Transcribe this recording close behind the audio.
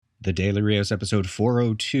The Daily Rios episode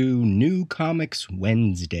 402, New Comics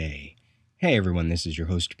Wednesday. Hey everyone, this is your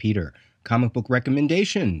host Peter. Comic book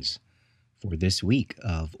recommendations for this week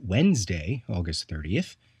of Wednesday, August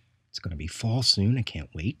 30th. It's going to be fall soon, I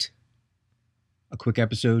can't wait. A quick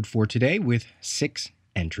episode for today with 6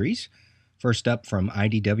 entries. First up from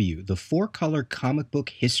IDW, the 4-color comic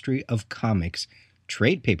book history of comics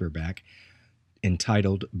trade paperback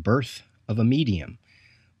entitled Birth of a Medium,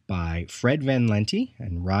 by Fred Van Lente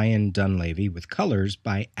and Ryan Dunleavy, with colors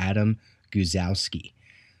by Adam Guzowski.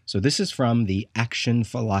 So this is from the Action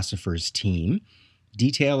Philosophers team,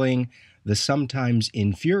 detailing the sometimes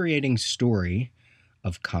infuriating story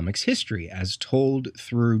of comics history as told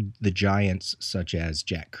through the giants such as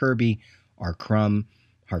Jack Kirby, R. Crumb,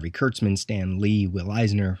 Harvey Kurtzman, Stan Lee, Will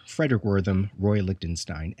Eisner, Frederick Wortham, Roy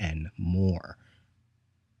Lichtenstein, and more.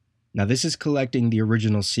 Now, this is collecting the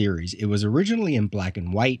original series. It was originally in black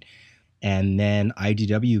and white, and then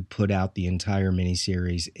IDW put out the entire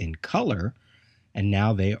miniseries in color, and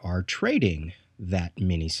now they are trading that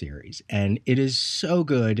miniseries. And it is so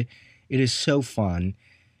good. It is so fun.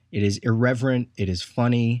 It is irreverent. It is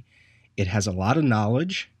funny. It has a lot of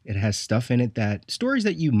knowledge. It has stuff in it that, stories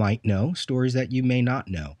that you might know, stories that you may not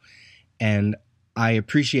know. And I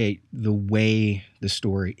appreciate the way the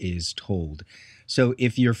story is told. So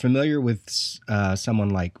if you're familiar with someone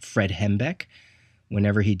like Fred Hembeck,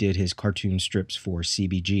 whenever he did his cartoon strips for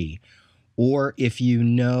CBG, or if you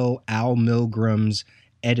know Al Milgram's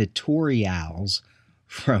editorials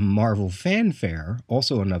from Marvel Fanfare,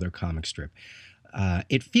 also another comic strip,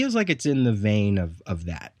 it feels like it's in the vein of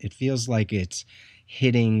that. It feels like it's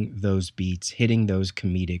hitting those beats, hitting those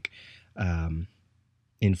comedic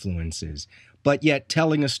influences, but yet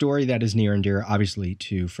telling a story that is near and dear, obviously,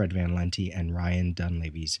 to Fred Van Lente and Ryan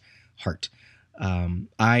Dunleavy's heart.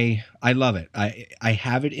 I love it. I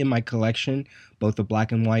have it in my collection, both the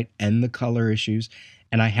black and white and the color issues,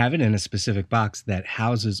 and I have it in a specific box that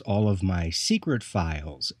houses all of my secret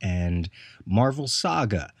files and Marvel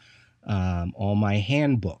Saga, all my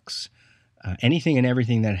handbooks, anything and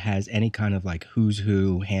everything that has any kind of like who's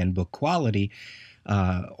who handbook quality,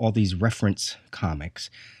 all these reference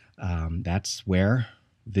comics. That's where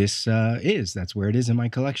this is. That's where it is in my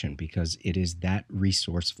collection because it is that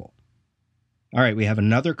resourceful. All right, we have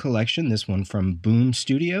another collection, this one from Boom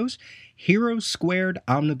Studios, Heroes Squared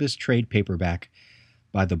Omnibus Trade Paperback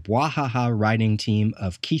by the Bwahaha writing team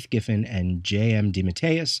of Keith Giffen and J.M.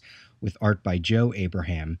 DeMatteis, with art by Joe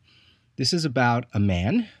Abraham. This is about a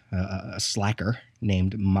man, a slacker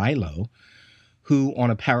named Milo, who on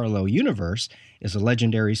a parallel universe is a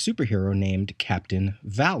legendary superhero named Captain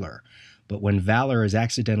Valor. But when Valor is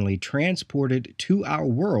accidentally transported to our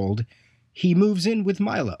world, he moves in with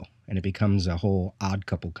Milo, and it becomes a whole odd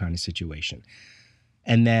couple kind of situation.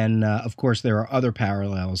 And then, of course, there are other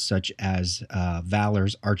parallels, such as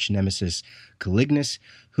Valor's arch-nemesis Calignis,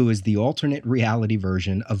 who is the alternate reality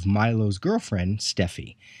version of Milo's girlfriend,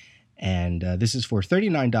 Steffi. And this is for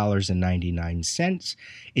 $39.99.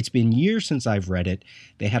 It's been years since I've read it.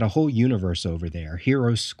 They had a whole universe over there,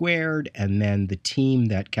 Heroes Squared, and then the team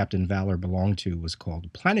that Captain Valor belonged to was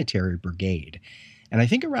called Planetary Brigade. And I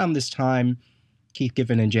think around this time, Keith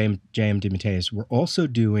Giffen and J.M. DeMatteis were also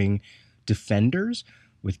doing Defenders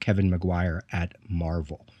with Kevin Maguire at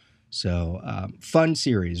Marvel. So fun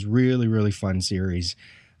series, really, really fun series.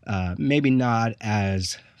 Maybe not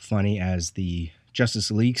as funny as the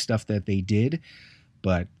Justice League stuff that they did,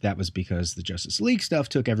 but that was because the Justice League stuff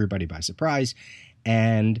took everybody by surprise,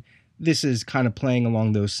 and this is kind of playing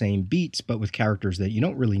along those same beats, but with characters that you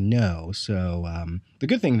don't really know. So the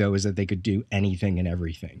good thing, though, is that they could do anything and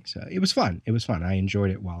everything. So it was fun. It was fun. I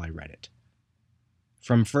enjoyed it while I read it.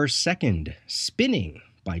 From First Second, Spinning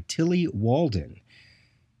by Tilly Walden.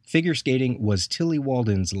 Figure skating was Tilly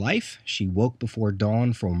Walden's life. She woke before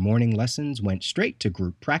dawn for morning lessons, went straight to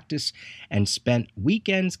group practice, and spent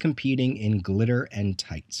weekends competing in glitter and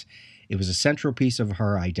tights. It was a central piece of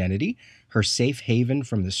her identity, her safe haven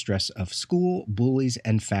from the stress of school, bullies,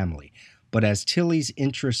 and family. But as Tilly's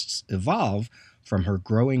interests evolve, from her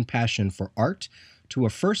growing passion for art to a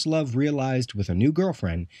first love realized with a new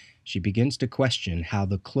girlfriend, she begins to question how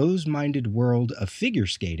the closed-minded world of figure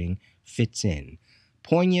skating fits in.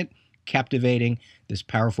 Poignant, captivating, this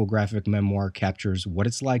powerful graphic memoir captures what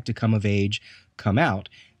it's like to come of age, come out,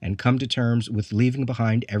 and come to terms with leaving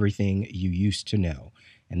behind everything you used to know.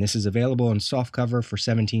 And this is available in softcover for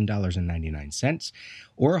 $17.99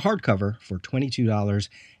 or a hardcover for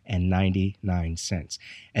 $22.99.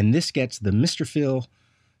 And this gets the Mr. Phil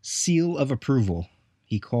seal of approval.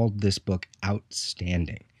 He called this book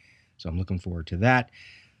outstanding. So I'm looking forward to that.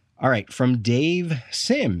 All right, from Dave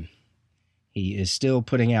Sim. He is still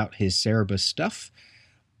putting out his Cerebus stuff,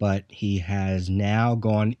 but he has now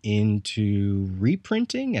gone into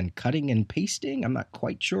reprinting and cutting and pasting. I'm not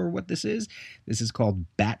quite sure what this is. This is called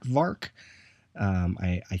Batvark.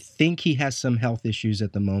 I think he has some health issues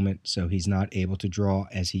at the moment, so he's not able to draw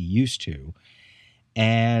as he used to.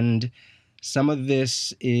 And some of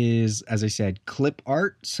this is, as I said, clip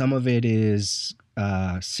art. Some of it is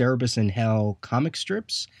Cerebus in Hell comic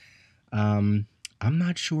strips. I'm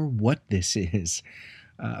not sure what this is.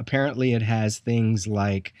 Apparently it has things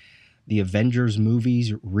like the Avengers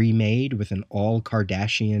movies remade with an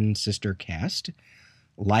all-Kardashian sister cast,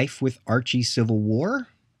 Life with Archie Civil War,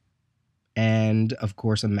 and, of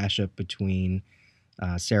course, a mashup between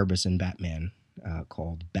Cerebus and Batman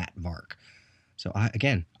called Batvark. So, I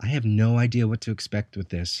have no idea what to expect with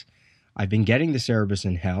this. I've been getting the Cerebus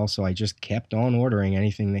in Hell, so I just kept on ordering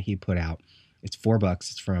anything that he put out. It's $4.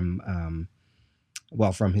 It's from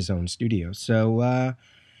his own studio. So,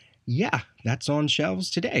 that's on shelves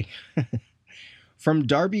today. From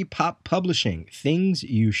Darby Pop Publishing, Things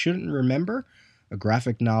You Shouldn't Remember, a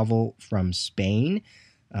graphic novel from Spain.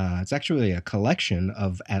 It's actually a collection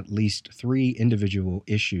of at least 3 individual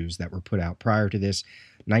issues that were put out prior to this,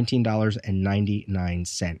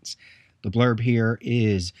 $19.99. The blurb here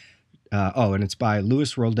is, and it's by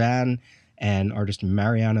Luis Roldan and artist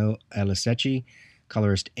Mariano Elisecchi,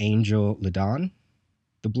 colorist Angel Ledon.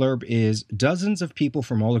 The blurb is, dozens of people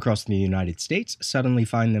from all across the United States suddenly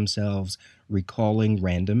find themselves recalling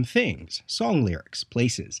random things, song lyrics,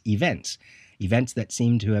 places, events that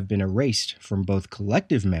seem to have been erased from both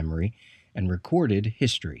collective memory and recorded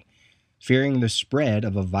history. Fearing the spread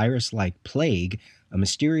of a virus-like plague, a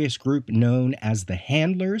mysterious group known as the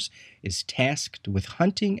Handlers is tasked with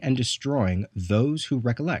hunting and destroying those who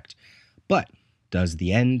recollect. But does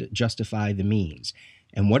the end justify the means?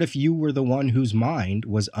 And what if you were the one whose mind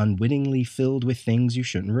was unwittingly filled with things you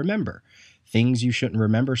shouldn't remember? Things You Shouldn't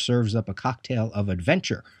Remember serves up a cocktail of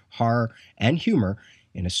adventure, horror, and humor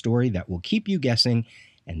in a story that will keep you guessing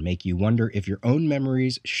and make you wonder if your own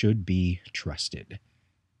memories should be trusted.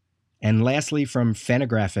 And lastly, from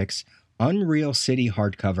Fantagraphics, Unreal City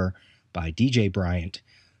hardcover by DJ Bryant.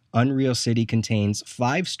 Unreal City contains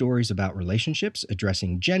 5 stories about relationships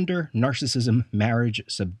addressing gender, narcissism, marriage,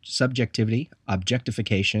 subjectivity,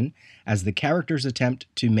 objectification, as the characters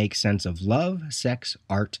attempt to make sense of love, sex,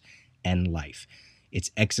 art, and life.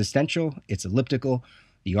 It's existential, it's elliptical.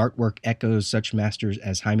 The artwork echoes such masters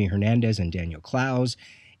as Jaime Hernandez and Daniel Clowes.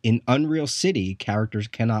 In Unreal City, characters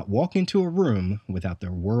cannot walk into a room without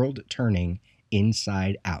their world turning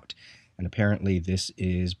inside out. And apparently this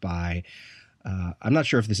is by... I'm not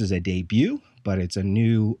sure if this is a debut, but it's a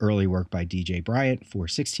new early work by DJ Bryant for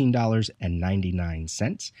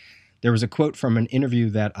 $16.99. There was a quote from an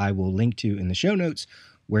interview that I will link to in the show notes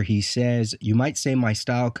where he says, "You might say my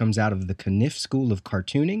style comes out of the Kniff school of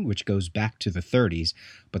cartooning, which goes back to the 30s,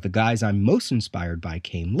 but the guys I'm most inspired by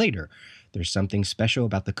came later. There's something special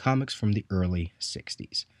about the comics from the early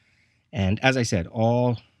 60s. And as I said,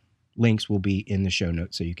 all links will be in the show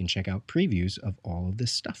notes so you can check out previews of all of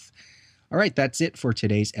this stuff. All right, that's it for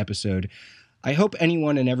today's episode. I hope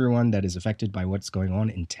anyone and everyone that is affected by what's going on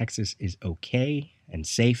in Texas is okay and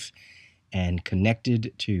safe and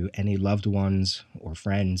connected to any loved ones or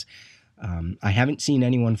friends. I haven't seen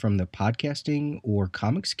anyone from the podcasting or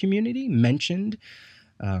comics community mentioned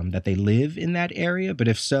that they live in that area, but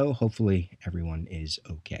if so, hopefully everyone is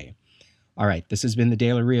okay. All right, this has been the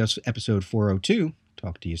Daily Rios episode 402.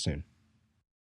 Talk to you soon.